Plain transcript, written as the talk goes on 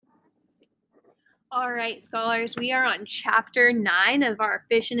All right, scholars, we are on chapter 9 of our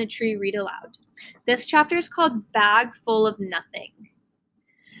Fish in a Tree Read Aloud. This chapter is called Bag Full of Nothing.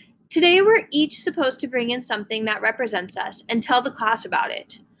 Today, we're each supposed to bring in something that represents us and tell the class about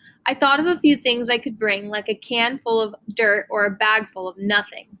it. I thought of a few things I could bring, like a can full of dirt or a bag full of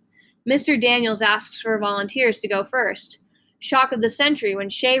nothing. Mr. Daniels asks for volunteers to go first. Shock of the century when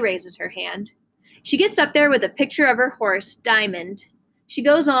Shay raises her hand. She gets up there with a picture of her horse, Diamond. She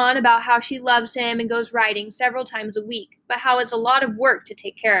goes on about how she loves him and goes riding several times a week, but how it's a lot of work to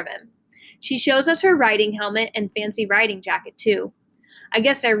take care of him. She shows us her riding helmet and fancy riding jacket, too. I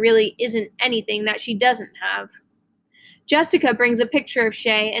guess there really isn't anything that she doesn't have. Jessica brings a picture of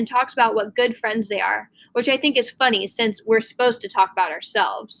Shay and talks about what good friends they are, which I think is funny since we're supposed to talk about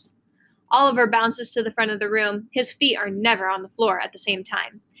ourselves. Oliver bounces to the front of the room. His feet are never on the floor at the same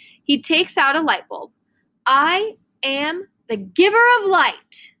time. He takes out a light bulb. I am the giver of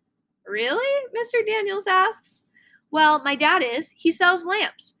light. Really? Mr. Daniels asks. Well, my dad is. He sells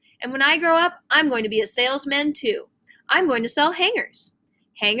lamps. And when I grow up, I'm going to be a salesman too. I'm going to sell hangers.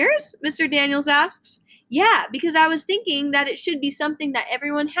 Hangers? Mr. Daniels asks. Yeah, because I was thinking that it should be something that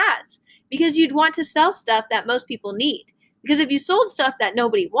everyone has. Because you'd want to sell stuff that most people need. Because if you sold stuff that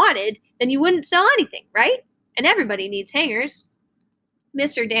nobody wanted, then you wouldn't sell anything, right? And everybody needs hangers.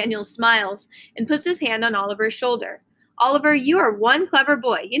 Mr. Daniels smiles and puts his hand on Oliver's shoulder. Oliver, you are one clever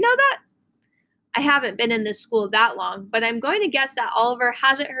boy. You know that? I haven't been in this school that long, but I'm going to guess that Oliver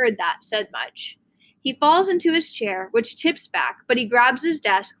hasn't heard that said much. He falls into his chair, which tips back, but he grabs his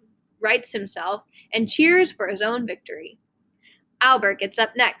desk, rights himself, and cheers for his own victory. Albert gets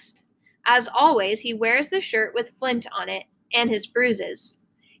up next. As always, he wears the shirt with Flint on it and his bruises.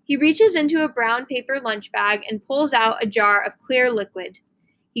 He reaches into a brown paper lunch bag and pulls out a jar of clear liquid.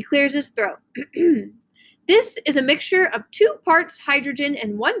 He clears his throat. This is a mixture of 2 parts hydrogen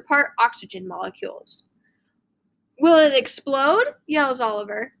and 1 part oxygen molecules. Will it explode? Yells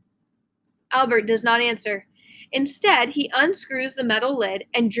Oliver. Albert does not answer. Instead, he unscrews the metal lid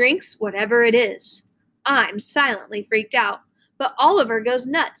and drinks whatever it is. I'm silently freaked out, but Oliver goes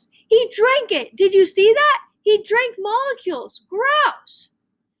nuts. He drank it! Did you see that? He drank molecules! Grouse!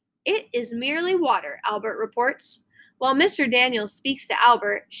 It is merely water, Albert reports. While Mr. Daniels speaks to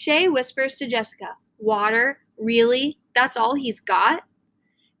Albert, Shay whispers to Jessica, Water? Really? That's all he's got?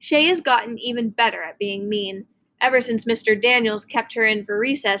 Shay has gotten even better at being mean. Ever since Mr. Daniels kept her in for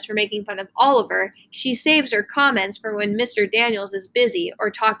recess for making fun of Oliver, she saves her comments for when Mr. Daniels is busy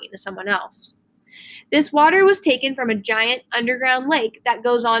or talking to someone else. This water was taken from a giant underground lake that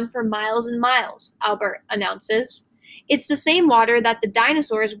goes on for miles and miles, Albert announces. It's the same water that the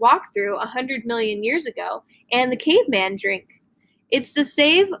dinosaurs walked through 100 million years ago and the caveman drink. It's the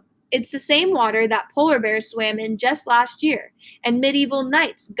same water that polar bears swam in just last year and medieval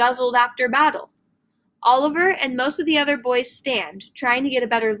knights guzzled after battle. Oliver and most of the other boys stand, trying to get a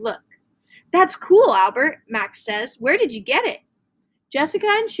better look. That's cool, Albert, Max says. Where did you get it? Jessica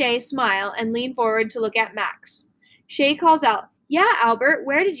and Shay smile and lean forward to look at Max. Shay calls out, Yeah, Albert,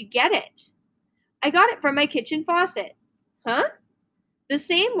 where did you get it? I got it from my kitchen faucet. Huh? The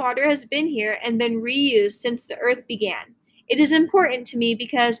same water has been here and been reused since the Earth began. It is important to me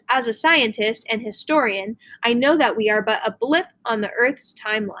because, as a scientist and historian, I know that we are but a blip on the Earth's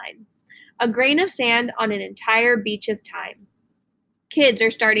timeline. A grain of sand on an entire beach of time. Kids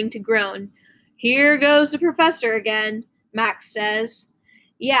are starting to groan. Here goes the professor again, Max says.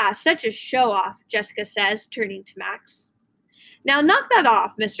 Yeah, such a show-off, Jessica says, turning to Max. Now knock that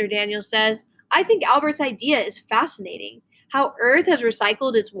off, Mr. Daniels says. I think Albert's idea is fascinating. How Earth has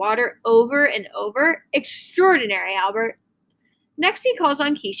recycled its water over and over. Extraordinary, Albert. Next he calls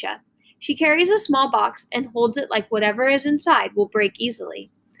on Keisha. She carries a small box and holds it like whatever is inside will break easily.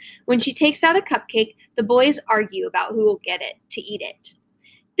 When she takes out a cupcake, the boys argue about who will get it to eat it.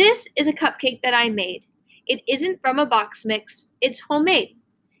 This is a cupcake that I made. It isn't from a box mix. It's homemade.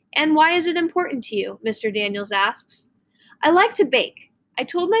 And why is it important to you? Mr. Daniels asks. I like to bake. I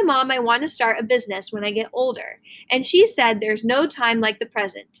told my mom I want to start a business when I get older, and she said there's no time like the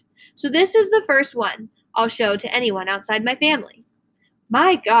present. So this is the first one I'll show to anyone outside my family.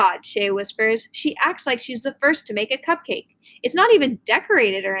 My God, Shay whispers. She acts like she's the first to make a cupcake. It's not even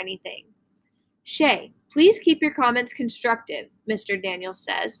decorated or anything. Shay, please keep your comments constructive, Mr. Daniels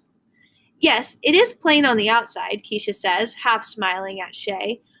says. Yes, it is plain on the outside, Keisha says, half smiling at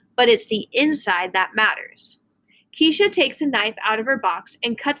Shay, but it's the inside that matters. Keisha takes a knife out of her box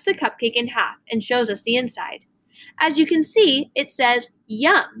and cuts the cupcake in half and shows us the inside. As you can see, it says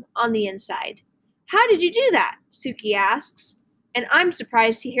Yum on the inside. How did you do that? Suki asks, and I'm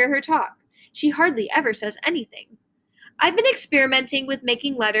surprised to hear her talk. She hardly ever says anything. I've been experimenting with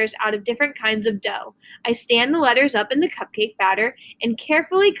making letters out of different kinds of dough. I stand the letters up in the cupcake batter and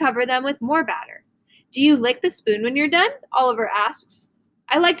carefully cover them with more batter. Do you lick the spoon when you're done? Oliver asks.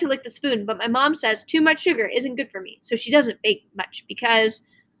 I like to lick the spoon, but my mom says too much sugar isn't good for me, so she doesn't bake much because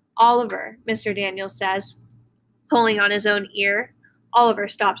Oliver, Mr. Daniels says, pulling on his own ear. Oliver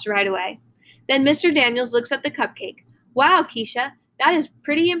stops right away. Then Mr. Daniels looks at the cupcake. Wow, Keisha, that is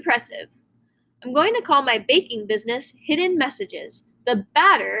pretty impressive. I'm going to call my baking business Hidden Messages, the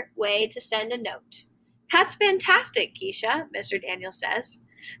batter way to send a note. That's fantastic, Keisha, Mr. Daniels says.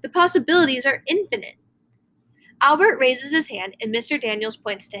 The possibilities are infinite. Albert raises his hand and Mr. Daniels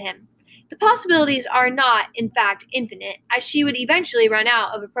points to him. The possibilities are not, in fact, infinite, as she would eventually run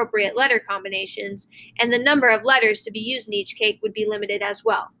out of appropriate letter combinations, and the number of letters to be used in each cake would be limited as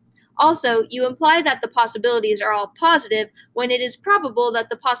well. Also, you imply that the possibilities are all positive when it is probable that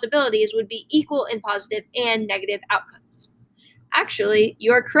the possibilities would be equal in positive and negative outcomes. Actually,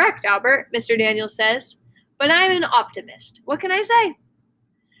 you're correct, Albert, Mr. Daniels says, but I'm an optimist. What can I say?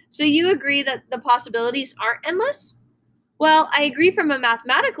 So you agree that the possibilities aren't endless? Well, I agree from a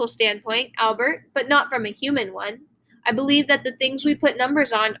mathematical standpoint, Albert, but not from a human one. I believe that the things we put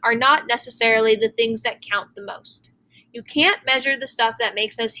numbers on are not necessarily the things that count the most. You can't measure the stuff that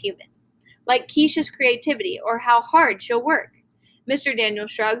makes us human, like Keisha's creativity or how hard she'll work. Mr.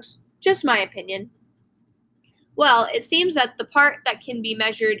 Daniels shrugs. Just my opinion. Well, it seems that the part that can be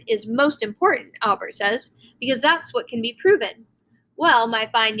measured is most important, Albert says, because that's what can be proven. Well, my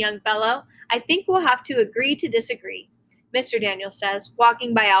fine young fellow, I think we'll have to agree to disagree, Mr. Daniels says,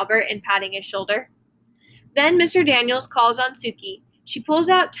 walking by Albert and patting his shoulder. Then Mr. Daniels calls on Suki. She pulls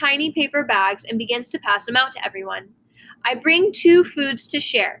out tiny paper bags and begins to pass them out to everyone. I bring 2 foods to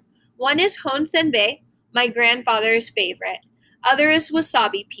share. One is honsenbei, my grandfather's favorite. Other is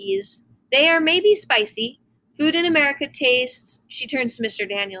wasabi peas. They are maybe spicy. Food in America tastes. She turns to Mr.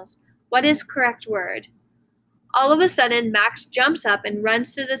 Daniels. What is correct word? All of a sudden, Max jumps up and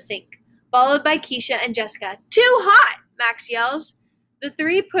runs to the sink, followed by Keisha and Jessica. Too hot, Max yells. The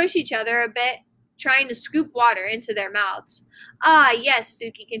 3 push each other a bit, trying to scoop water into their mouths. Ah, yes,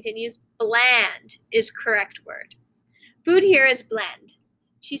 Suki continues. Bland is correct word. Food here is bland.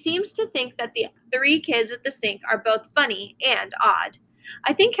 She seems to think that the 3 kids at the sink are both funny and odd.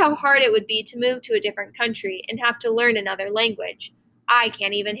 I think how hard it would be to move to a different country and have to learn another language. I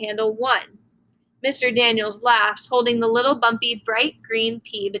can't even handle one. Mr. Daniels laughs, holding the little bumpy, bright green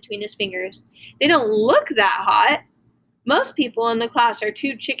pea between his fingers. They don't look that hot. Most people in the class are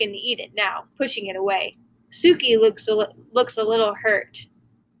too chicken to eat it now, pushing it away. Suki looks a little hurt.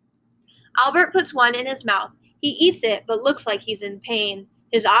 Albert puts one in his mouth. He eats it, but looks like he's in pain.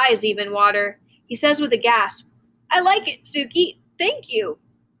 His eyes even water. He says with a gasp, I like it, Suki. Thank you.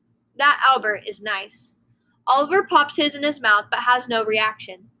 That Albert is nice. Oliver pops his in his mouth, but has no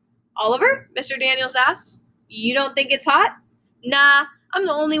reaction. Oliver? Mr. Daniels asks. You don't think it's hot? Nah, I'm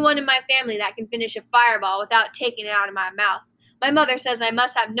the only one in my family that can finish a fireball without taking it out of my mouth. My mother says I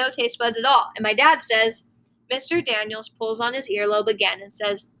must have no taste buds at all, and my dad says... Mr. Daniels pulls on his earlobe again and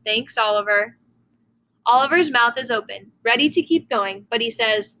says, Thanks, Oliver. Oliver's mouth is open, ready to keep going, but he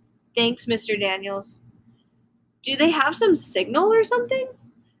says, Thanks, Mr. Daniels. Do they have some signal or something?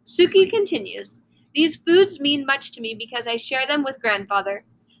 Suki continues, These foods mean much to me because I share them with grandfather.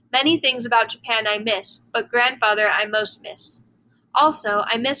 Many things about Japan I miss, but grandfather I most miss. Also,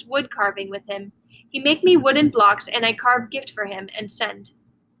 I miss wood carving with him. He make me wooden blocks and I carve gift for him and send.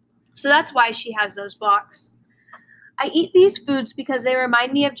 So that's why she has those blocks. I eat these foods because they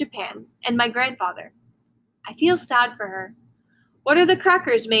remind me of Japan and my grandfather. I feel sad for her. What are the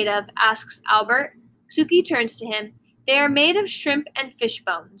crackers made of? Asks Albert. Suki turns to him. They are made of shrimp and fish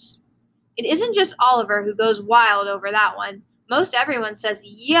bones. It isn't just Oliver who goes wild over that one. Most everyone says,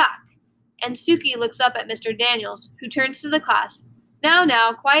 yuck. And Suki looks up at Mr. Daniels, who turns to the class.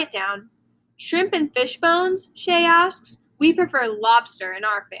 Now, quiet down. Shrimp and fish bones? Shay asks. We prefer lobster in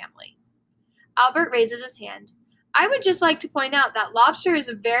our family. Albert raises his hand. I would just like to point out that lobster is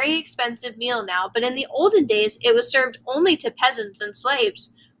a very expensive meal now, but in the olden days it was served only to peasants and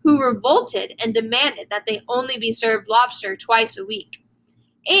slaves, who revolted and demanded that they only be served lobster twice a week.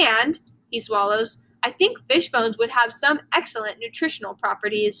 And, he swallows, I think fish bones would have some excellent nutritional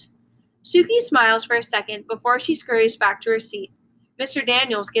properties. Suki smiles for a second before she scurries back to her seat. Mr.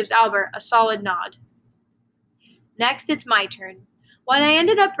 Daniels gives Albert a solid nod. Next, it's my turn. What I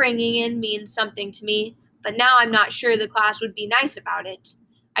ended up bringing in means something to me, but now I'm not sure the class would be nice about it.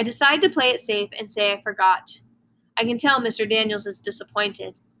 I decide to play it safe and say I forgot. I can tell Mr. Daniels is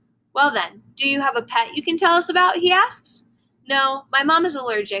disappointed. Well then, do you have a pet you can tell us about? He asks. No, my mom is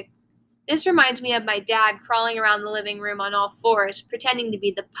allergic. This reminds me of my dad crawling around the living room on all fours, pretending to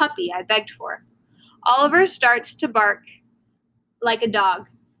be the puppy I begged for. Oliver starts to bark like a dog.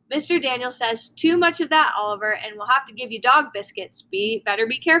 Mr. Daniel says, "Too much of that, Oliver, and we'll have to give you dog biscuits. Better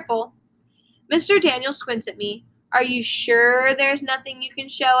be careful." Mr. Daniel squints at me. "Are you sure there's nothing you can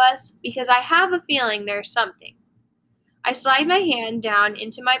show us? Because I have a feeling there's something." I slide my hand down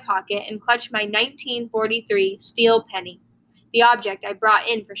into my pocket and clutch my 1943 steel penny, the object I brought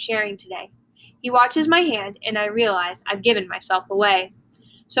in for sharing today. He watches my hand, and I realize I've given myself away.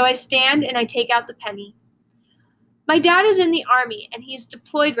 So I stand and I take out the penny. My dad is in the army, and he's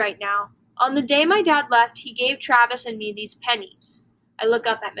deployed right now. On the day my dad left, he gave Travis and me these pennies. I look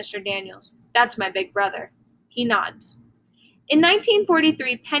up at Mr. Daniels. That's my big brother. He nods. In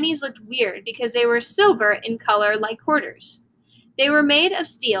 1943, pennies looked weird because they were silver in color like quarters. They were made of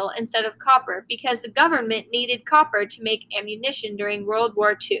steel instead of copper because the government needed copper to make ammunition during World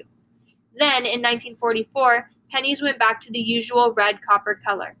War II. Then, in 1944, pennies went back to the usual red copper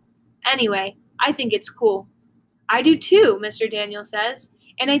color. Anyway, I think it's cool. "I do too," Mr. Daniel says,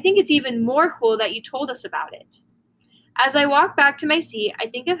 "and I think it's even more cool that you told us about it." As I walk back to my seat, I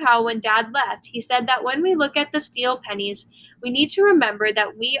think of how when Dad left, he said that when we look at the steel pennies, we need to remember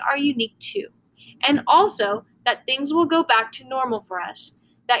that we are unique too, and also that things will go back to normal for us,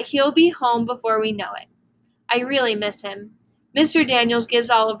 that he'll be home before we know it. I really miss him. Mr. Daniels gives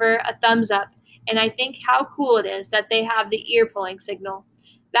Oliver a thumbs up, and I think how cool it is that they have the ear-pulling signal.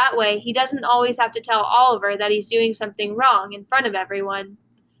 That way, he doesn't always have to tell Oliver that he's doing something wrong in front of everyone.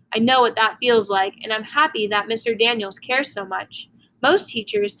 I know what that feels like, and I'm happy that Mr. Daniels cares so much. Most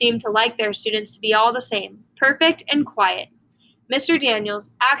teachers seem to like their students to be all the same, perfect and quiet. Mr.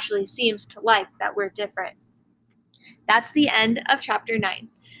 Daniels actually seems to like that we're different. That's the end of chapter 9.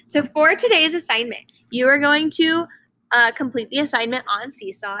 So for today's assignment, you are going to complete the assignment on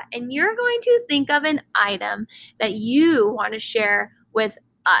Seesaw, and you're going to think of an item that you want to share with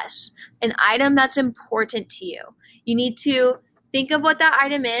us, an item that's important to you. You need to think of what that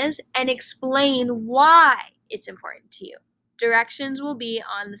item is and explain why it's important to you. Directions will be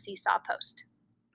on the Seesaw post.